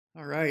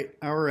All right.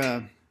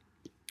 Our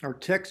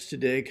text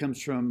today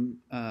comes from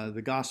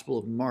the Gospel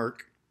of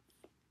Mark,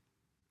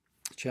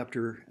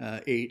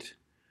 chapter 8.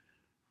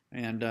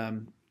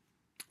 And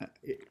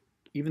it,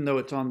 even though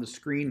it's on the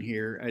screen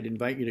here, I'd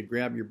invite you to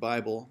grab your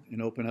Bible and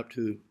open up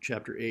to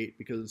chapter 8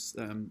 because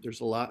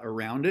there's a lot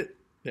around it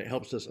that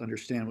helps us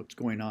understand what's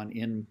going on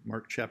in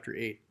Mark chapter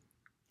 8.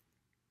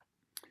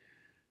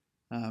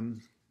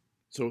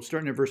 So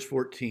starting at verse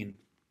 14.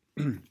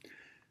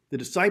 The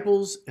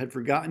disciples had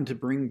forgotten to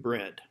bring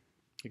bread,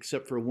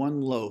 except for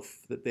one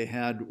loaf that they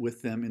had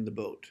with them in the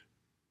boat.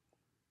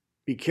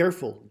 Be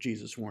careful,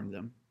 Jesus warned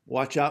them.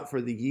 Watch out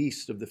for the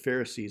yeast of the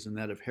Pharisees and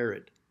that of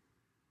Herod.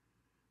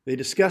 They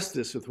discussed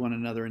this with one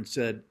another and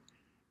said,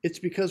 It's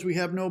because we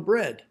have no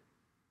bread.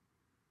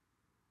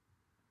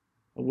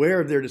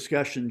 Aware of their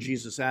discussion,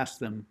 Jesus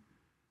asked them,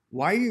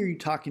 Why are you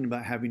talking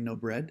about having no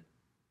bread?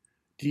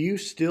 Do you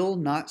still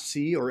not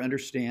see or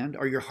understand?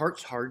 Are your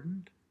hearts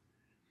hardened?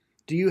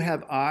 Do you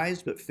have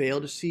eyes but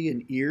fail to see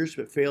and ears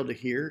but fail to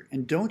hear?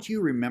 And don't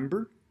you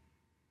remember?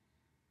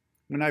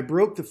 When I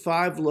broke the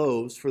 5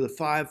 loaves for the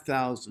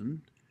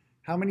 5,000,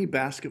 how many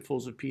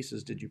basketfuls of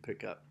pieces did you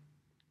pick up?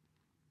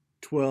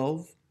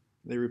 12,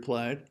 they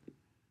replied.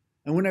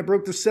 And when I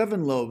broke the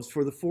 7 loaves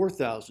for the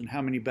 4,000,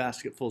 how many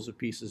basketfuls of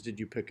pieces did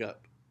you pick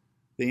up?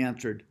 They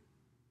answered,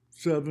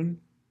 7.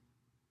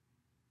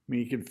 I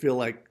mean, you can feel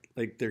like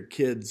their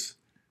kids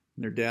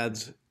and their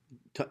dads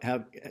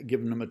have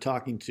given them a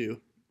talking to.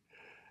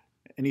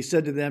 And he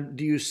said to them,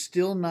 Do you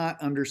still not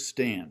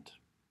understand?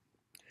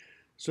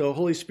 So,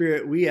 Holy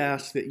Spirit, we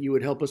ask that you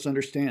would help us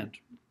understand,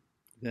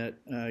 that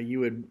you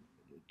would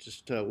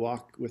just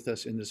walk with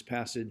us in this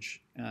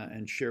passage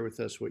and share with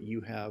us what you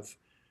have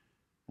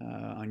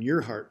on your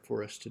heart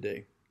for us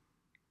today.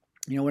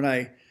 You know,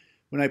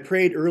 when I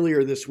prayed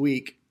earlier this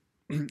week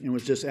and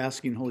was just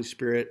asking Holy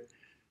Spirit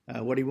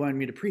what he wanted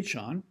me to preach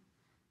on,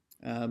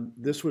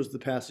 this was the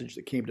passage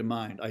that came to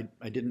mind.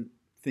 I didn't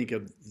think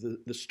of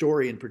the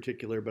story in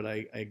particular, but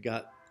I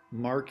got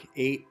Mark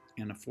 8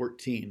 and a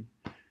 14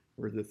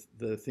 were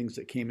the things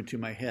that came into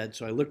my head.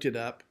 So I looked it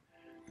up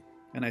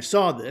and I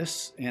saw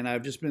this, and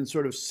I've just been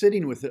sort of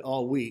sitting with it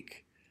all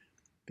week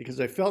because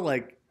I felt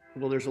like,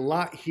 well, there's a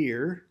lot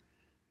here,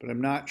 but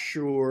I'm not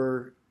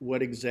sure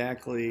what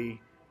exactly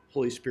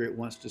Holy Spirit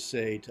wants to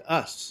say to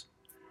us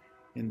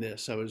in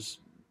this. I was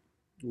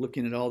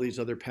looking at all these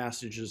other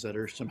passages that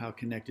are somehow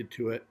connected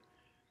to it.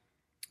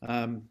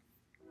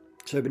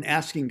 So I've been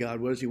asking God,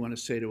 what does he want to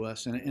say to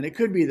us? And it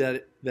could be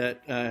that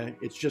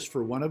it's just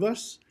for one of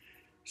us.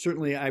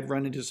 Certainly I've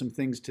run into some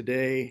things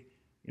today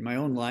in my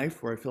own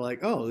life where I feel like,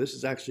 oh, this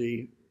is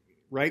actually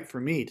right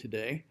for me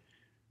today.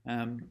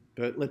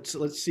 But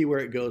let's see where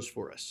it goes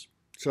for us.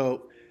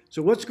 So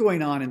what's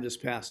going on in this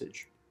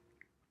passage?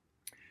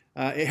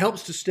 It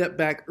helps to step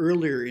back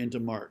earlier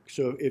into Mark.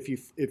 So if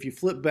you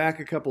flip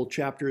back a couple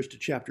chapters to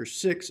chapter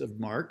 6 of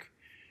Mark,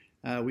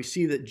 we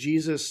see that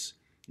Jesus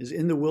is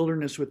in the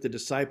wilderness with the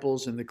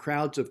disciples, and the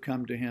crowds have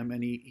come to him,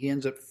 and he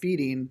ends up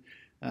feeding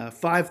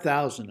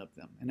 5,000 of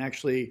them. And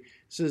actually, it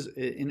says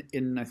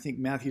in I think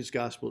Matthew's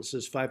gospel, it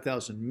says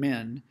 5,000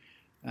 men,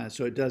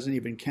 so it doesn't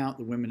even count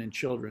the women and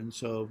children.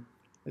 So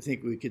I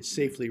think we could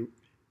safely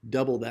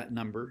double that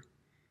number.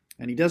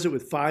 And he does it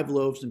with 5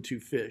 loaves and 2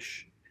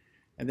 fish.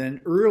 And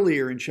then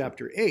earlier in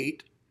chapter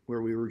 8,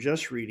 where we were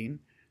just reading,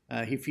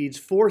 he feeds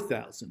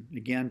 4,000.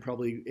 Again,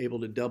 probably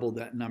able to double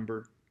that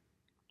number.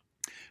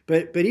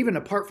 But even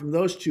apart from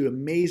those two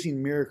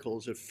amazing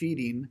miracles of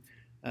feeding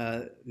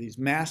these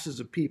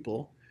masses of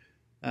people,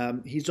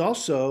 he's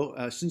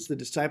also, since the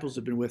disciples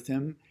have been with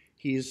him,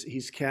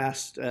 he's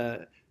cast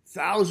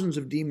thousands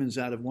of demons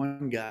out of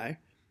one guy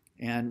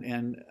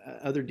and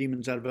other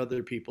demons out of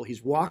other people.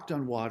 He's walked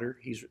on water.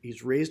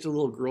 He's raised a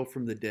little girl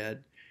from the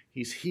dead.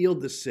 He's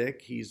healed the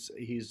sick. He's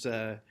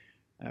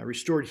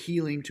restored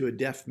healing to a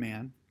deaf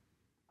man.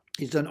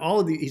 He's done all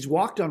of these. He's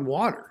walked on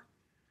water.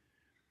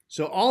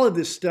 So all of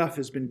this stuff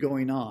has been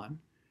going on.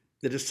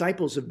 The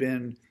disciples have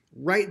been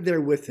right there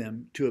with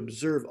him to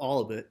observe all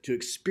of it, to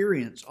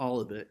experience all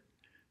of it,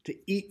 to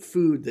eat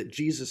food that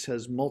Jesus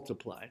has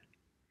multiplied.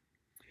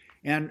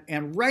 And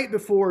right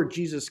before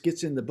Jesus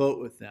gets in the boat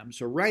with them,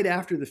 so right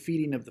after the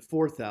feeding of the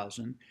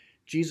 4,000,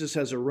 Jesus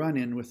has a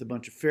run-in with a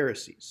bunch of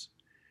Pharisees.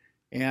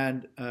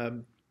 And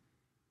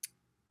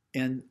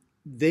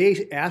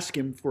they ask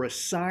him for a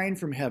sign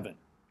from heaven.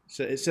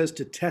 So it says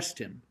to test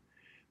him.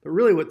 But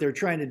really what they're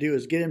trying to do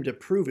is get him to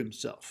prove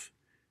himself,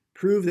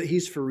 prove that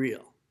he's for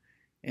real.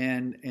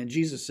 And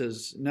Jesus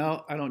says,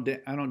 no, I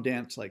don't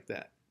dance like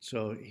that.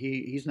 So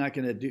he's not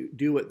going to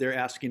do what they're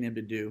asking him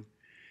to do.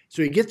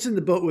 So he gets in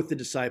the boat with the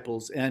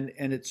disciples, and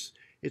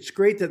it's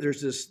great that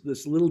there's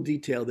this little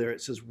detail there.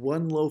 It says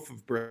 1 loaf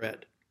of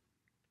bread.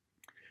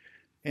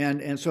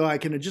 And so I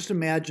can just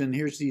imagine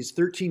here's these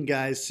 13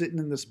 guys sitting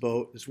in this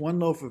boat, this 1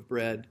 loaf of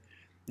bread.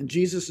 And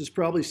Jesus is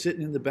probably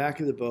sitting in the back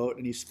of the boat,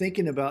 and he's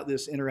thinking about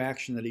this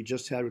interaction that he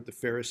just had with the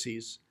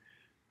Pharisees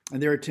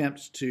and their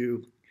attempts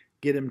to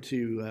get him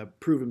to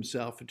prove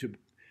himself and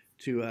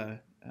to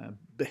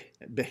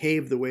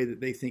behave the way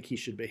that they think he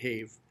should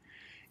behave.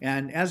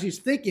 And as he's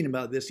thinking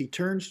about this, he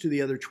turns to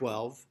the other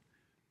 12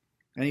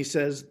 and he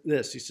says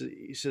this.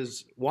 He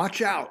says,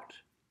 watch out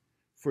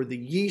for the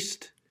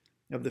yeast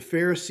of the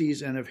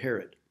Pharisees and of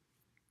Herod.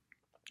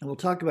 And we'll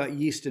talk about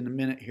yeast in a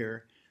minute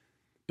here.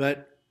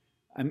 But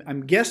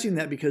I'm guessing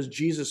that because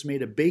Jesus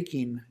made a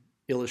baking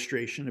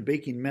illustration, a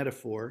baking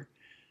metaphor,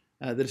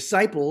 the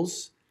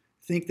disciples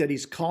think that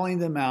he's calling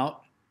them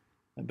out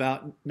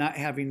about not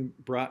having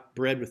brought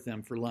bread with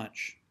them for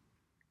lunch.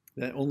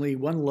 That only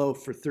one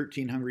loaf for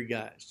 13 hungry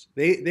guys.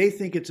 They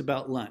think it's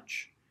about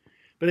lunch.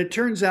 But it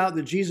turns out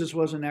that Jesus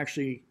wasn't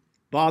actually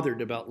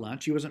bothered about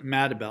lunch. He wasn't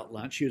mad about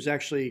lunch. He was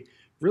actually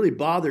really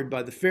bothered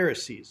by the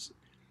Pharisees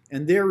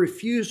and their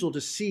refusal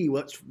to see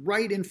what's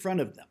right in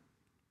front of them.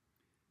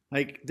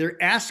 Like,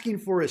 they're asking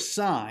for a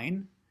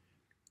sign,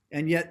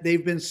 and yet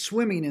they've been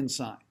swimming in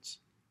signs.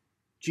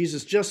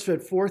 Jesus just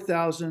fed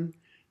 4,000,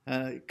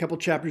 a couple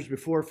chapters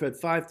before fed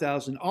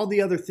 5,000, all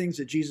the other things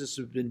that Jesus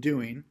has been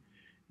doing.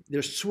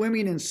 They're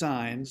swimming in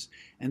signs,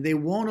 and they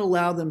won't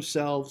allow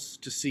themselves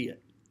to see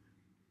it.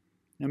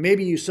 Now,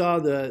 maybe you saw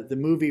the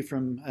movie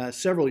from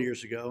several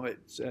years ago.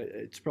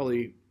 It's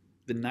probably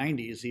the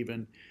 90s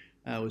even.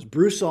 It was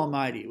Bruce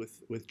Almighty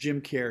with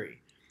Jim Carrey.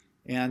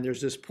 And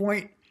there's this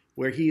point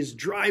where he's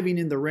driving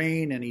in the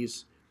rain, and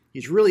he's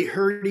really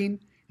hurting,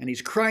 and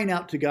he's crying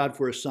out to God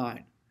for a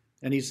sign.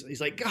 And he's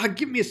like, God,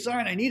 give me a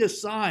sign. I need a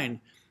sign.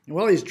 And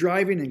while he's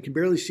driving and can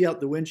barely see out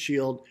the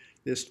windshield,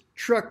 this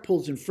truck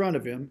pulls in front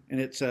of him,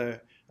 and it's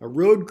a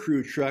road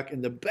crew truck,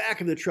 and the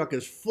back of the truck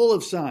is full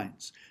of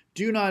signs.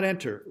 Do not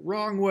enter,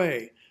 wrong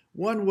way,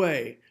 one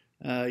way,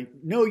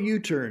 no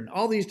U-turn,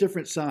 all these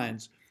different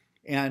signs.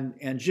 And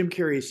Jim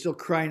Carrey is still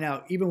crying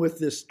out, even with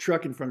this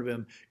truck in front of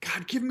him,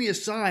 God, give me a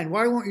sign.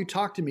 Why won't you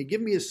talk to me?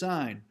 Give me a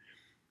sign.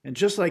 And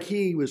just like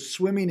he was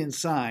swimming in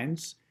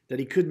signs that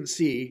he couldn't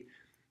see,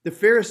 the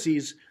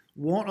Pharisees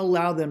won't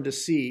allow them to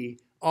see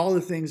all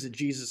the things that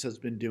Jesus has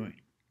been doing.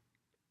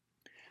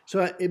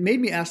 So it made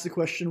me ask the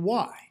question,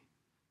 why?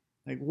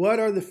 Like, what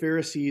are the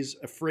Pharisees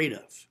afraid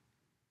of?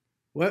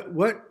 What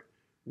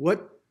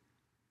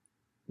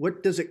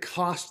does it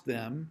cost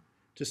them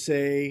to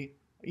say,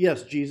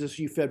 yes, Jesus,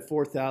 you fed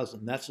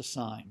 4,000, that's a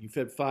sign. You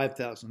fed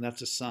 5,000,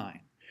 that's a sign.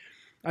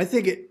 I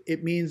think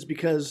it means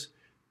because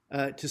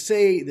to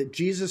say that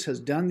Jesus has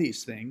done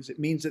these things, it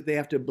means that they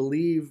have to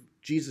believe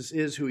Jesus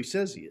is who he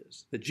says he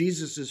is, that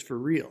Jesus is for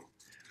real.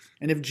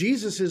 And if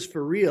Jesus is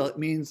for real, it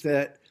means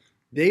that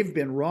they've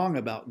been wrong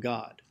about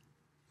God,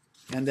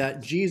 and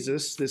that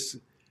Jesus,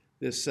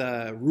 this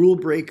rule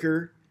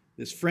breaker,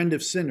 this friend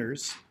of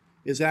sinners,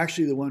 is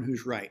actually the one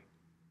who's right.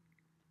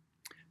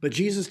 But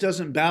Jesus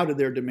doesn't bow to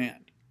their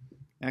demand.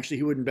 Actually,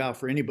 he wouldn't bow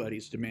for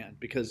anybody's demand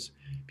because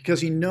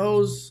he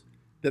knows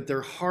that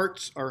their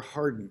hearts are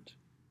hardened.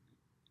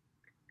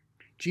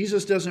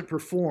 Jesus doesn't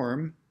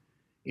perform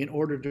in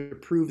order to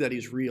prove that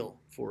he's real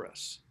for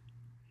us.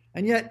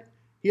 And yet,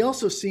 he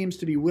also seems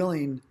to be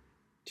willing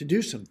to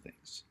do some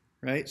things,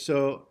 right?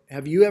 So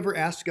have you ever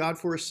asked God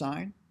for a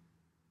sign?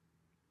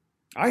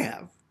 I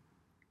have.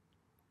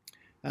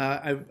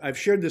 I've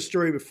shared this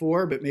story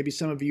before, but maybe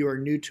some of you are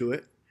new to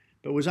it.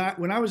 But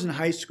when I was in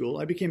high school,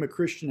 I became a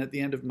Christian at the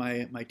end of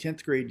my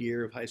 10th grade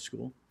year of high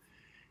school.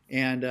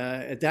 And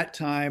at that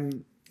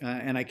time,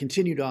 and I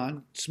continued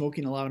on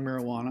smoking a lot of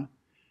marijuana.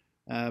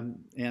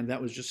 And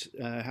that was just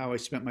how I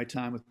spent my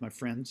time with my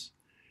friends.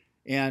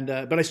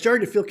 But I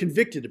started to feel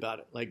convicted about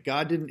it. Like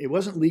God didn't, it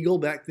wasn't legal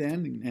back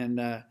then,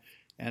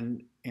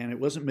 and it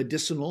wasn't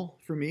medicinal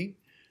for me.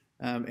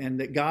 And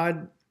that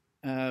God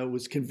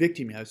was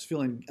convicting me. I was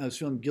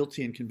feeling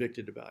guilty and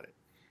convicted about it.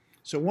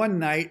 So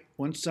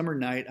one summer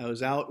night, I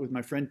was out with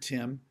my friend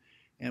Tim,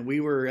 and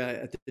we were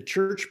at the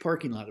church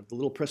parking lot of the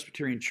little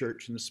Presbyterian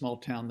church in the small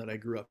town that I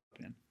grew up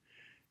in.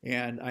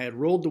 And I had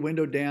rolled the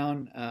window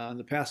down on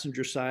the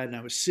passenger side, and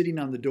I was sitting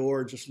on the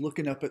door just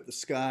looking up at the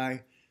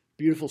sky,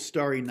 beautiful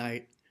starry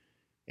night,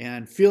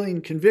 and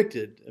feeling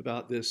convicted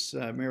about this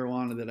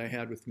marijuana that I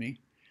had with me.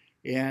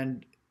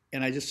 And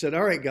I just said,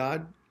 all right,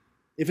 God,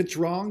 if it's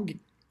wrong,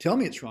 tell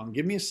me it's wrong.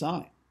 Give me a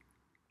sign.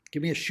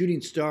 Give me a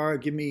shooting star.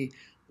 Give me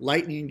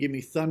lightning. Give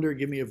me thunder.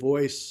 Give me a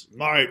voice.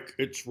 Mike,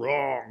 it's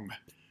wrong.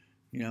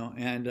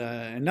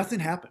 And nothing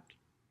happened.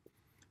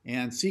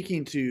 And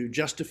seeking to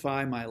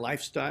justify my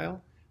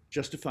lifestyle,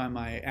 justify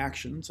my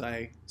actions,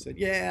 I said,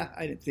 yeah,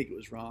 I didn't think it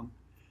was wrong.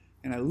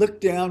 And I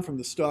looked down from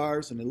the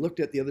stars, and I looked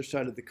at the other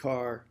side of the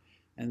car,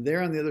 and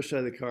there on the other side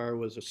of the car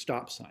was a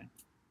stop sign.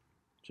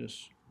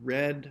 Just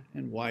red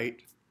and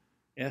white,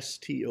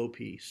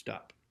 S-T-O-P,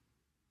 stop.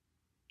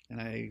 And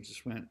I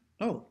just went,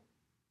 oh,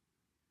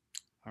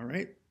 all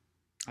right.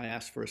 I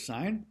asked for a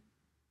sign.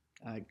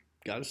 I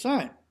got a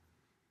sign.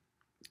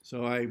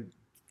 So I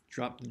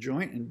dropped the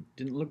joint and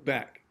didn't look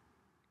back.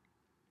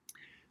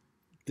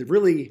 The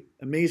really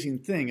amazing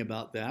thing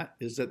about that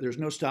is that there's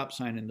no stop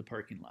sign in the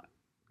parking lot.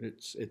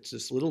 It's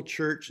this little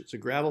church. It's a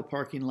gravel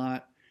parking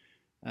lot.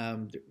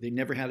 They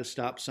never had a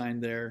stop sign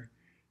there.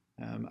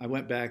 I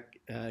went back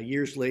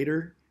years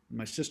later.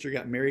 My sister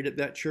got married at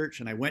that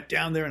church, and I went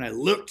down there and I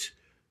looked,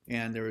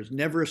 and there was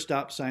never a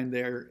stop sign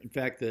there. In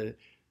fact, the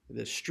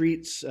the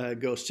streets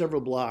go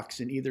several blocks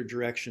in either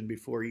direction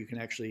before you can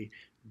actually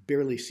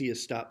barely see a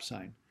stop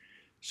sign.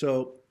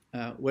 So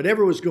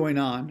whatever was going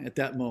on at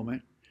that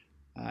moment,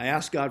 I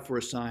asked God for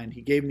a sign.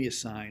 He gave me a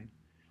sign.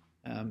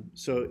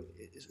 So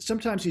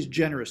sometimes he's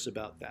generous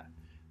about that.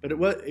 But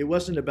it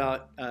wasn't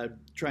about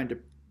trying to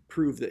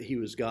prove that he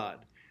was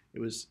God.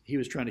 He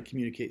was trying to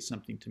communicate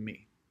something to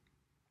me.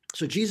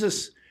 So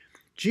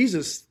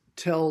Jesus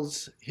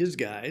tells his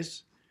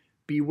guys,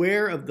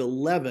 beware of the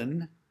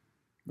leaven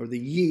or the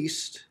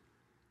yeast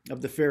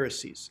of the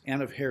Pharisees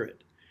and of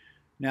Herod.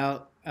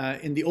 Now,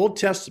 in the Old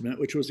Testament,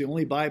 which was the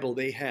only Bible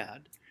they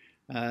had,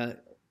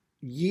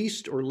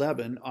 yeast or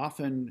leaven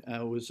often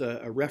was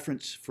a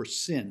reference for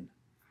sin.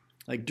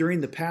 Like during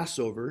the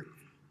Passover,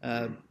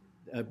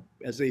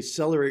 as they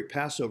celebrate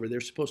Passover,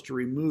 they're supposed to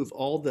remove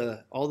all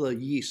the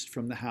yeast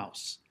from the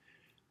house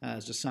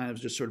as a sign of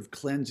just sort of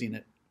cleansing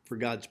it for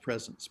God's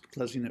presence,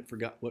 cleansing it for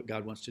God, what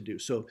God wants to do.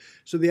 So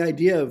the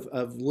idea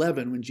of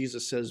leaven, when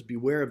Jesus says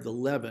beware of the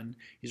leaven,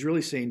 he's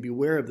really saying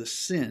beware of the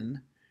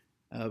sin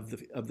of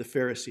the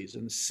Pharisees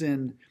and the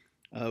sin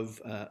of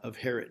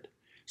Herod.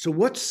 So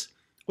what's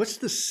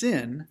the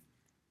sin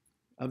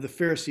of the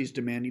Pharisees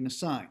demanding a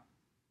sign?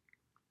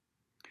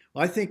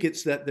 Well, I think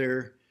it's that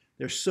they're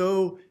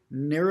so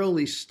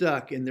narrowly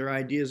stuck in their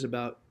ideas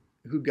about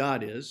who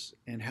God is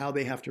and how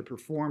they have to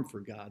perform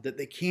for God that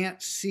they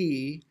can't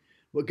see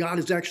what God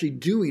is actually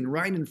doing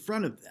right in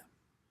front of them.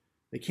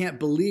 They can't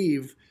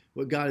believe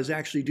what God is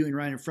actually doing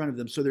right in front of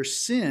them. So their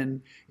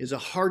sin is a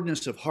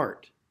hardness of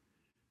heart.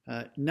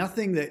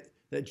 Nothing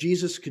that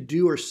Jesus could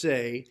do or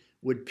say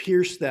would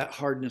pierce that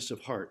hardness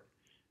of heart.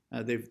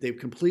 They've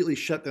completely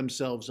shut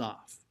themselves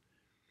off.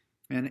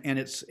 And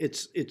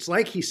it's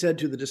like he said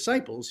to the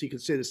disciples. He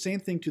could say the same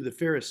thing to the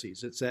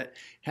Pharisees. It's that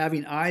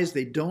having eyes,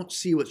 they don't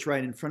see what's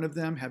right in front of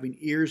them. Having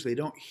ears, they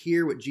don't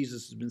hear what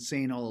Jesus has been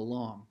saying all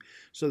along.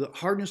 So the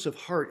hardness of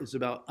heart is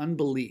about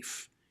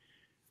unbelief.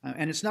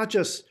 And it's not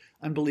just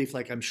unbelief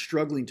like I'm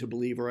struggling to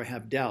believe or I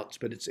have doubts,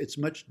 but it's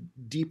much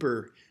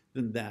deeper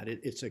than that.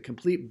 It's a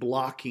complete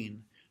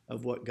blocking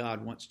of what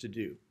God wants to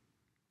do.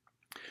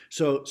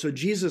 So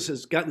Jesus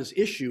has got this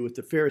issue with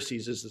the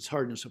Pharisees as this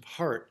hardness of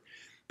heart.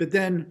 But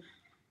then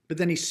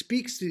he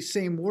speaks the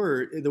same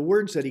the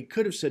words that he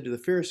could have said to the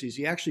Pharisees,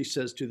 he actually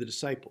says to the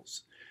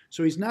disciples.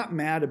 So he's not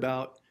mad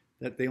about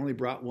that they only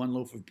brought one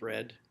loaf of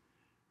bread,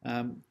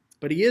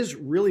 but he is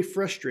really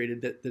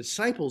frustrated that the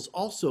disciples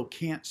also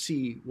can't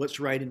see what's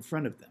right in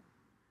front of them.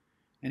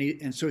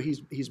 And so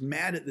he's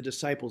mad at the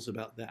disciples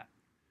about that.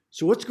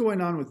 So what's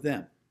going on with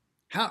them?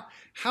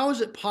 How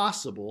is it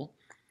possible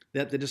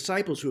that the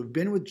disciples who have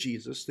been with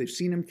Jesus, they've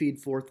seen him feed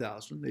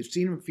 4,000, they've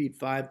seen him feed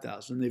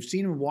 5,000, they've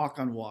seen him walk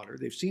on water,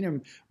 they've seen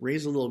him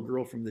raise a little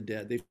girl from the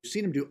dead, they've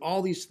seen him do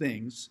all these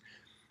things,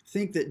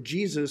 think that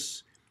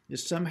Jesus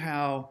is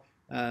somehow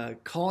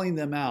calling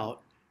them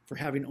out for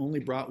having only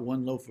brought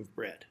one loaf of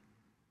bread?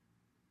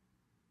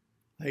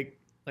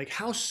 Like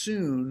how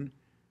soon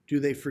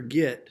do they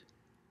forget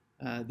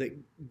that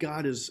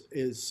God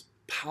is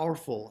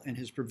powerful and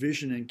his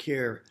provision and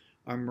care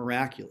are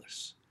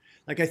miraculous?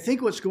 Like I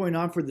think what's going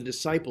on for the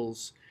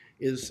disciples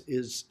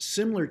is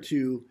similar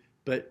to,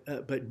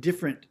 but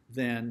different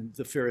than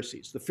the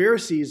Pharisees. The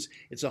Pharisees,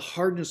 it's a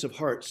hardness of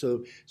heart.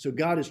 So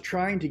God is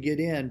trying to get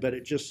in, but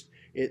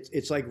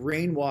it's like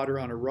rainwater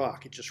on a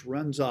rock. It just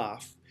runs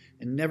off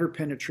and never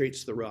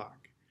penetrates the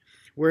rock.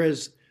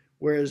 Whereas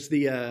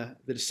the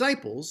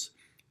disciples,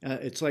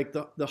 it's like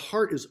the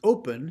heart is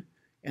open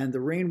and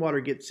the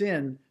rainwater gets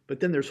in, but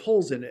then there's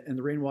holes in it and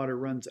the rainwater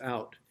runs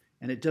out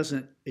and it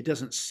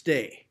doesn't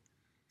stay.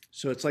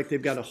 So it's like they've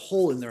got a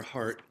hole in their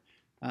heart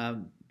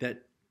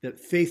that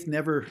faith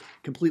never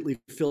completely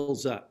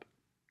fills up.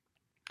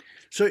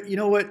 So you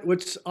know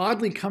what's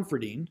oddly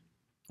comforting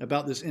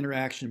about this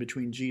interaction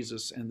between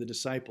Jesus and the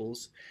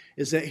disciples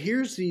is that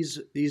here's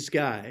these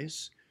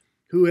guys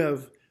who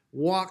have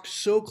walked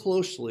so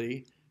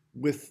closely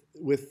with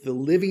the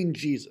living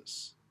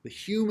Jesus, the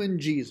human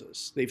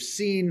Jesus. They've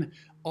seen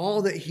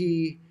all that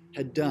he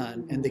had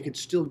done, and they could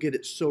still get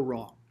it so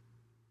wrong.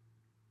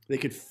 They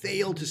could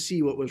fail to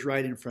see what was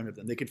right in front of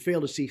them. They could fail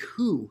to see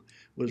who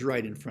was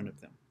right in front of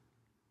them.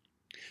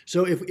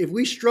 So if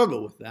we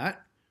struggle with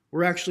that,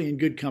 we're actually in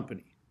good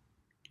company.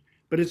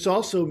 But it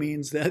also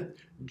means that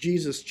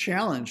Jesus'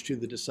 challenge to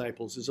the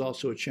disciples is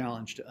also a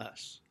challenge to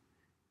us.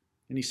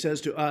 And he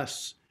says to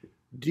us,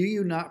 do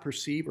you not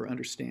perceive or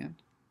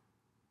understand?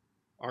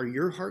 Are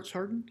your hearts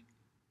hardened?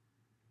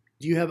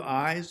 Do you have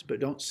eyes but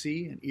don't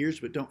see and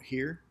ears but don't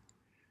hear?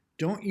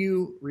 Don't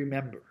you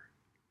remember?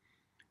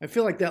 I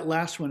feel like that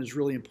last one is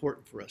really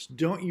important for us.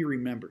 Don't you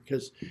remember?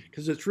 Because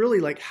it's really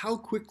like how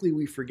quickly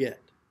we forget.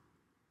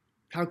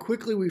 How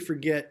quickly we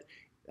forget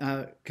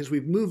because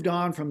we've moved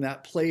on from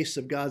that place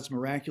of God's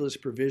miraculous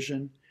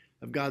provision,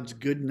 of God's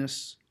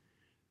goodness.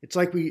 It's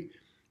like we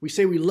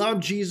say we love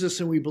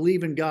Jesus and we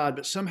believe in God,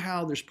 but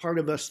somehow there's part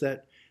of us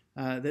that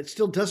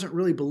still doesn't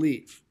really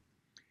believe.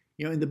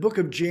 You know, in the book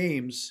of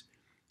James,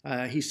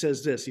 he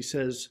says this. He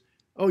says,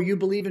 oh, you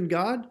believe in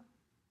God?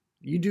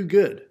 You do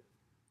good.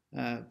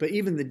 But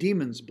even the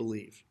demons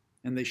believe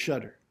and they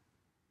shudder.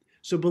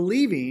 So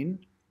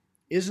believing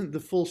isn't the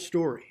full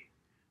story.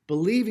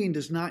 Believing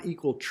does not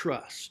equal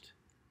trust.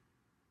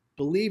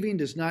 Believing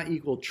does not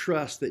equal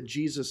trust that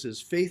Jesus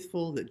is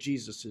faithful, that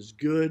Jesus is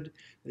good,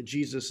 that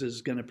Jesus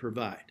is going to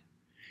provide.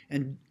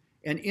 And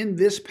in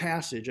this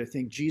passage, I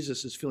think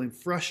Jesus is feeling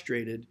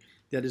frustrated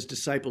that his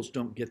disciples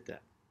don't get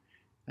that.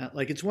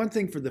 Like, it's one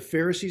thing for the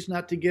Pharisees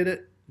not to get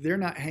it. They're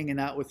not hanging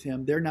out with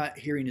him. They're not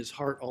hearing his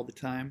heart all the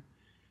time.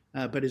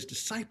 But his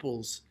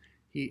disciples,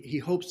 he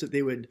hopes that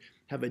they would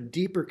have a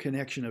deeper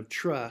connection of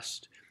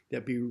trust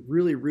that be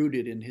really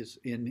rooted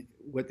in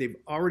what they've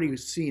already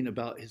seen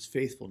about his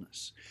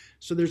faithfulness.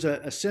 So there's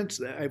a sense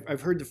that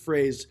I've heard the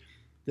phrase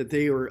that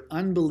they are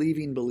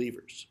unbelieving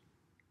believers.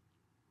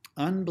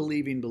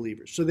 Unbelieving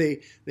believers. So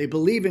they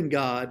believe in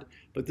God,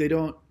 but they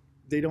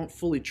don't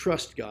fully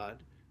trust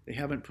God. They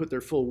haven't put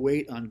their full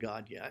weight on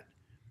God yet.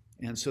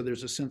 And so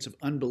there's a sense of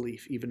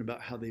unbelief even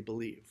about how they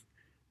believe.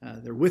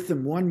 They're with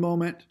them one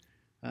moment.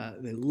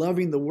 They're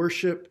loving the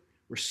worship.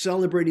 We're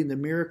celebrating the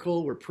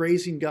miracle. We're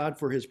praising God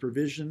for his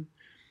provision.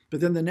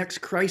 But then the next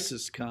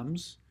crisis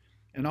comes,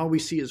 and all we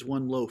see is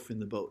one loaf in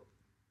the boat.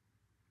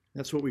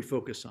 That's what we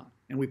focus on.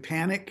 And we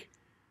panic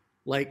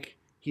like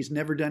he's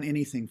never done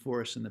anything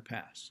for us in the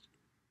past.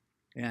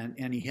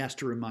 And he has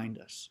to remind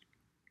us.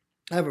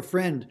 I have a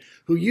friend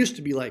who used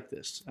to be like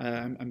this.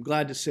 I'm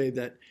glad to say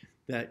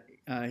that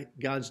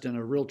God's done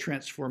a real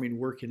transforming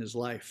work in his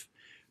life.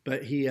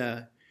 But he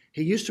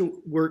used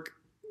to work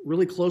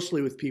really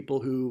closely with people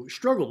who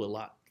struggled a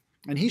lot.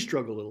 And he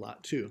struggled a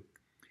lot too.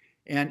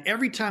 And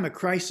every time a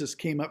crisis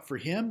came up for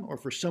him or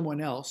for someone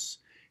else,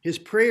 his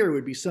prayer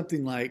would be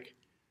something like,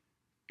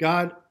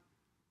 God,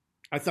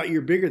 I thought you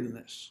were bigger than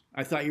this.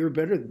 I thought you were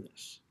better than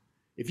this.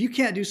 If you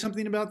can't do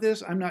something about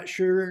this, I'm not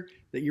sure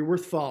that you're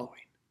worth following.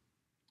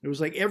 It was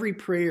like every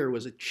prayer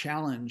was a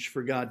challenge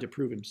for God to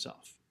prove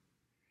himself.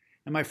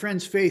 And my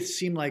friend's faith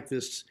seemed like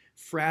this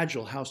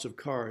fragile house of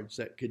cards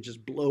that could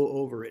just blow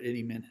over at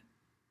any minute.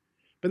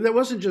 But that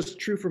wasn't just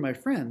true for my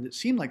friend. It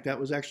seemed like that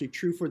was actually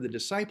true for the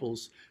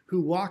disciples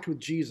who walked with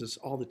Jesus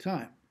all the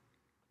time.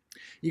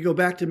 You go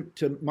back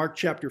to Mark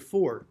chapter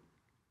 4,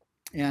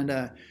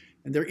 and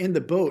they're in the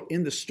boat,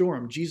 in the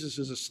storm. Jesus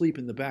is asleep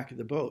in the back of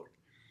the boat.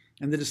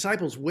 And the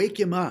disciples wake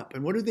him up.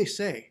 And what do they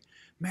say?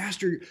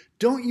 Master,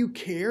 don't you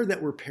care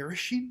that we're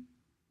perishing?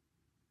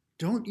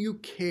 Don't you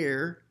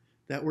care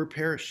that we're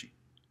perishing?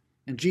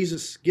 And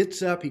Jesus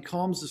gets up, he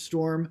calms the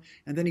storm,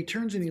 and then he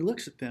turns and he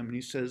looks at them and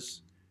he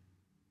says,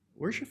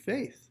 where's your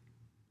faith?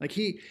 Like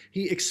he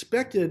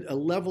expected a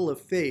level of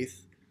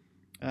faith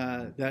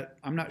that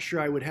I'm not sure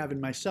I would have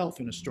in myself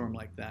in a storm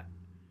like that.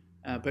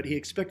 But he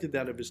expected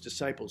that of his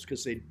disciples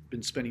because they'd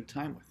been spending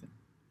time with him.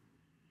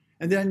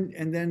 And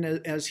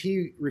then as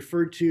he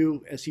referred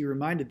to, as he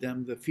reminded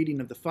them, the feeding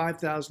of the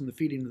 5,000, the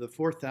feeding of the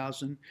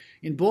 4,000,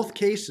 in both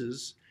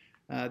cases,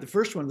 the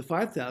first one, the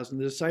 5,000,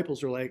 the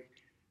disciples are like,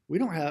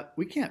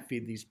 we can't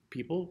feed these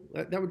people.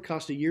 That would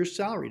cost a year's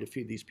salary to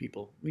feed these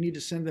people. We need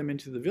to send them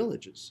into the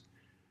villages.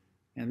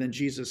 And then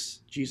Jesus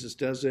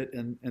does it.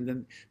 And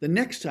then the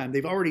next time,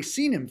 they've already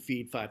seen him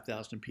feed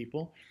 5,000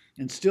 people.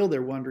 And still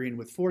they're wondering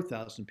with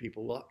 4,000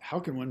 people, well, how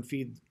can one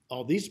feed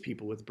all these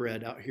people with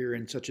bread out here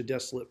in such a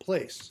desolate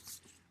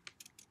place?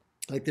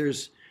 Like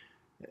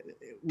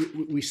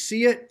we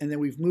see it, and then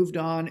we've moved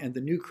on, and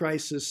the new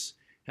crisis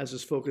has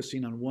us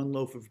focusing on one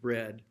loaf of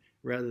bread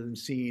rather than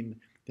seeing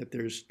that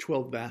there's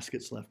 12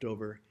 baskets left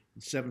over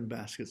and 7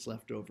 baskets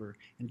left over,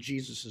 and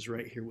Jesus is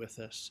right here with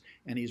us,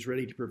 and he's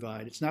ready to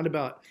provide. It's not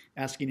about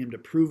asking him to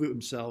prove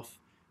himself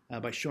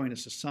by showing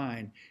us a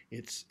sign.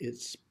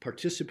 It's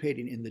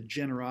participating in the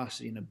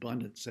generosity and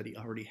abundance that he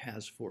already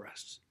has for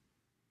us.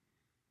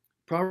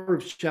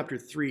 Proverbs chapter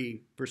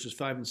 3, verses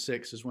 5 and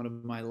 6 is one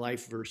of my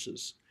life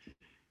verses,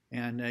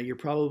 and you're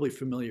probably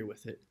familiar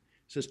with it.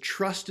 It says,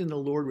 trust in the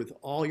Lord with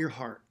all your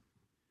heart,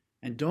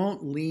 and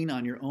don't lean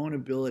on your own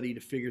ability to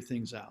figure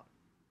things out.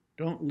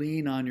 Don't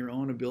lean on your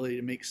own ability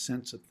to make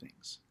sense of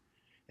things.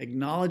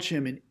 Acknowledge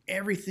him in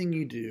everything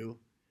you do,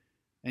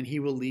 and he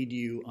will lead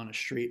you on a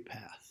straight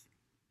path.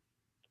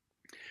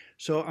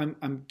 So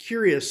I'm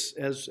curious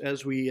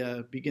as we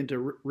begin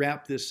to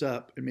wrap this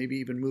up and maybe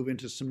even move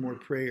into some more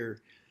prayer.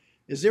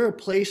 Is there a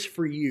place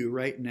for you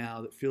right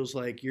now that feels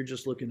like you're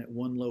just looking at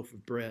one loaf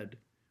of bread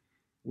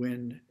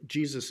when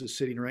Jesus is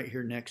sitting right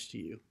here next to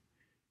you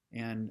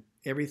and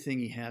everything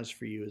he has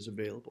for you is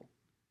available,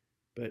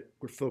 but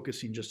we're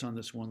focusing just on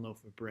this one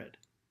loaf of bread?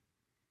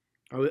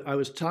 I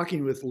was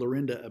talking with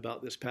Lorinda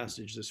about this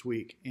passage this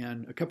week,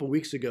 and a couple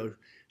weeks ago,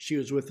 she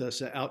was with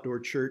us at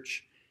Outdoor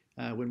Church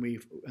when we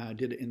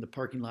did it in the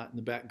parking lot in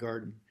the back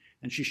garden,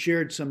 and she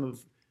shared some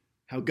of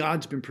how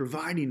God's been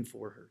providing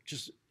for her,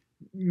 just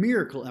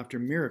miracle after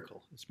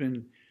miracle. It's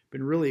been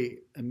really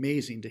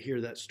amazing to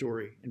hear that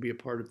story and be a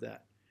part of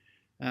that.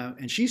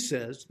 And she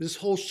says this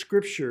whole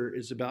scripture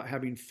is about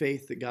having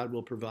faith that God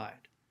will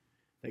provide,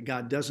 that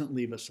God doesn't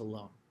leave us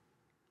alone.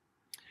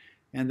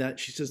 And that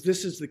she says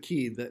this is the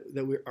key,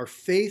 that our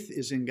faith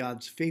is in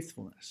God's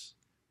faithfulness.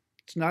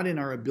 It's not in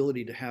our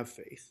ability to have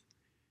faith,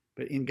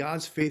 But in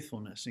God's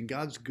faithfulness, in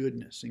God's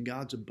goodness, in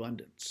God's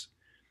abundance,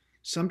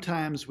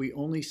 sometimes we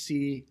only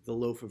see the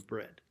loaf of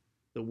bread,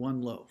 the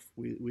one loaf.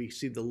 We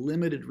see the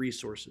limited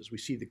resources. We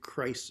see the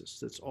crisis.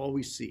 That's all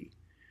we see.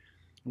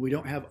 And we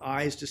don't have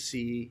eyes to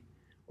see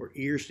or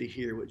ears to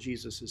hear what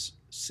Jesus is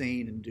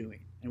saying and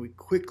doing. And we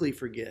quickly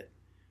forget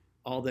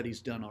all that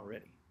he's done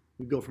already.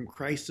 We go from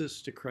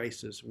crisis to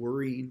crisis,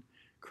 worrying,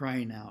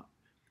 crying out.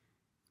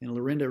 And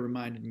Lorinda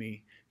reminded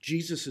me,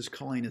 Jesus is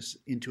calling us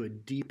into a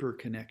deeper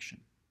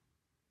connection,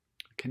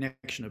 a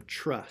connection of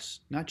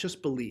trust, not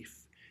just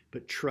belief,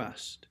 but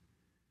trust.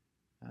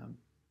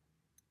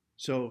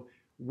 So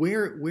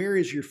where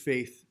is your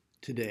faith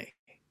today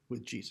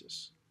with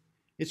Jesus?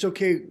 It's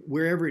okay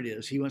wherever it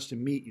is. He wants to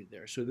meet you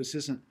there. So this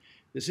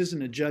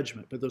isn't a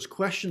judgment, but those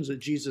questions that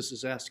Jesus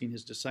is asking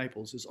his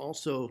disciples is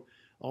also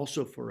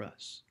for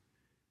us.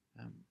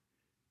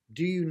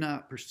 Do you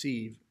not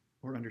perceive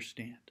or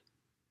understand?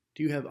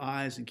 Do you have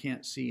eyes and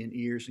can't see and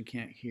ears and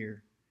can't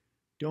hear?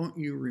 Don't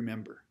you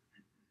remember?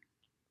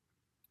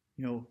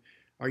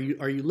 Are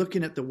you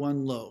looking at the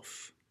one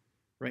loaf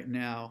right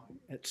now?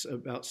 It's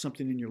about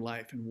something in your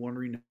life and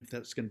wondering if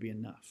that's going to be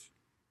enough.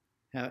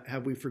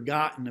 Have we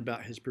forgotten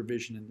about his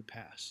provision in the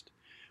past?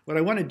 What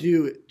I want to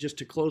do, just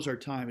to close our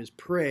time, is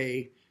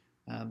pray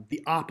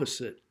the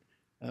opposite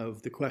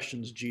of the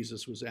questions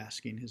Jesus was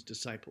asking his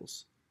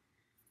disciples.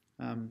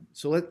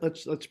 So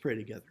let's pray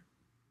together.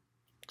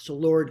 So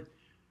Lord,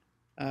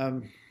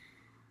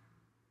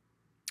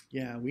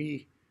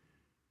 we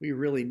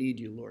really need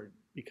you, Lord,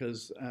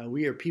 because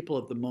we are people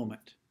of the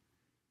moment,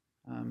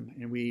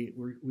 and we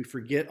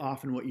forget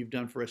often what you've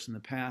done for us in the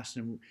past,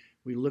 and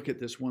we look at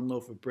this one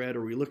loaf of bread,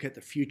 or we look at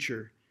the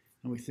future,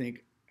 and we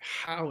think,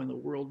 how in the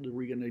world are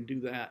we going to do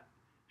that?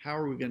 How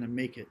are we going to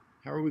make it?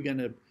 How are we going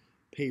to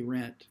pay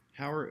rent?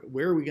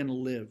 Where are we going to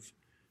live?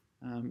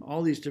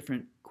 All these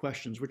different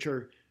questions, which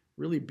are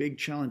really big,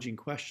 challenging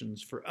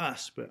questions for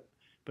us, but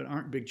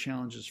aren't big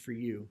challenges for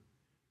you.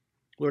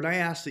 Lord, I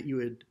ask that you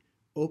would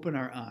open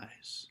our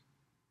eyes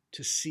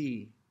to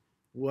see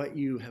what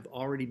you have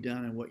already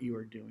done and what you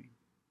are doing.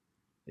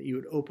 That you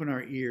would open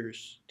our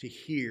ears to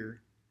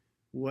hear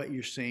what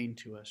you're saying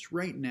to us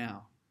right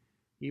now,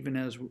 even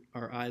as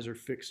our eyes are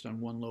fixed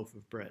on one loaf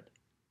of bread.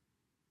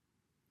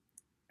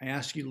 I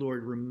ask you,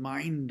 Lord,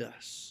 remind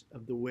us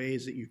of the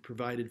ways that you've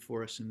provided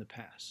for us in the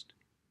past.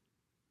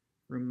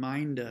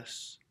 Remind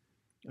us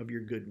of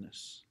your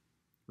goodness.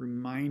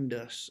 Remind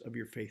us of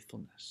your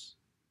faithfulness.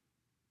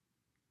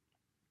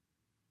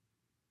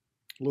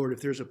 Lord,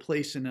 if there's a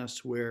place in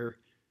us where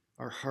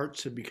our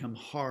hearts have become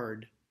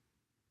hard,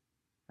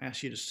 I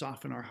ask you to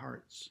soften our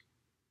hearts.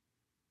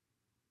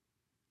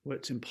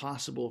 What's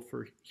impossible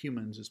for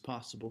humans is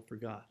possible for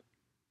God.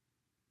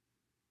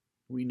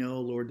 We know,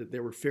 Lord, that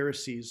there were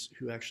Pharisees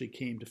who actually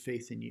came to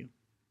faith in you.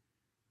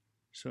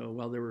 So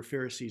while there were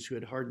Pharisees who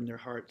had hardened their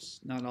hearts,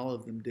 not all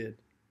of them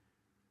did.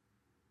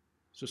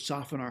 So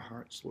soften our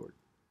hearts, Lord.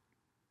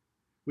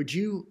 Would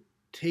you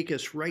take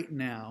us right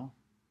now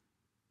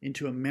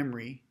into a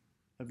memory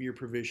of your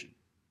provision?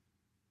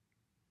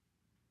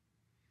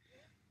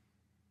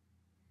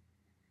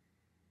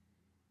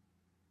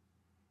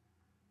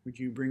 Would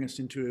you bring us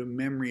into a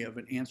memory of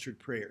an answered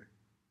prayer?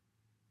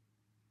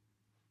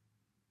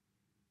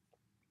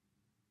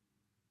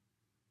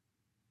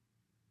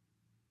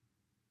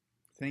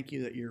 Thank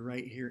you that you're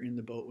right here in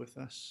the boat with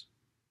us.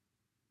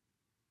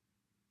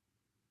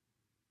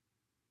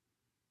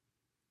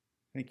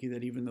 Thank you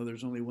that even though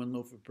there's only one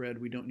loaf of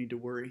bread, we don't need to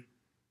worry,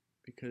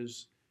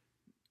 because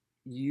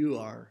you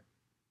are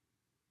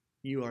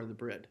the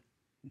bread.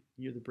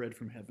 You're the bread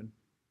from heaven.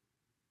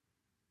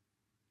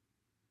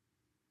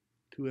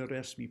 Tu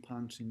eres mi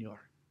pan, Señor.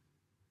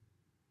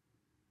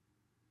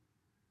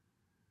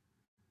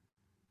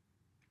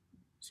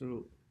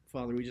 So,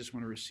 Father, we just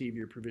want to receive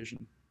your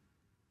provision.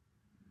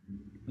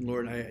 And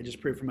Lord, I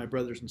just pray for my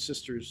brothers and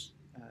sisters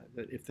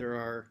that if there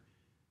are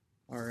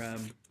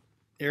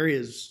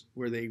areas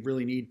where they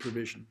really need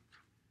provision.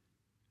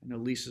 I know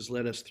Lisa's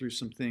led us through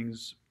some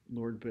things,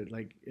 Lord, but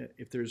like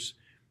if there's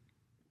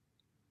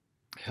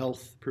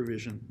health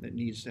provision that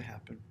needs to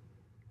happen,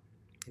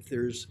 if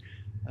there's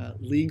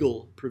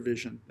legal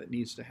provision that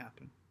needs to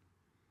happen,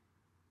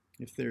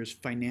 if there's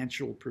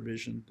financial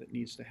provision that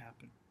needs to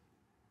happen,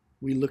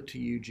 we look to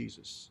you,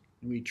 Jesus,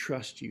 and we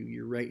trust you.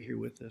 You're right here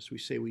with us. We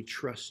say we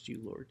trust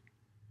you, Lord,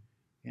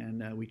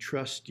 and we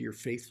trust your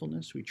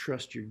faithfulness. We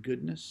trust your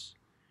goodness,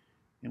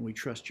 and we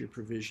trust your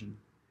provision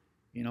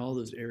in all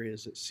those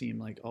areas that seem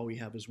like all we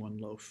have is one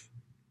loaf.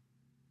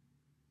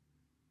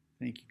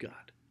 Thank you,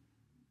 God.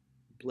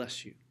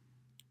 Bless you.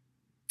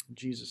 In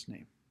Jesus'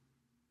 name,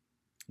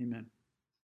 amen.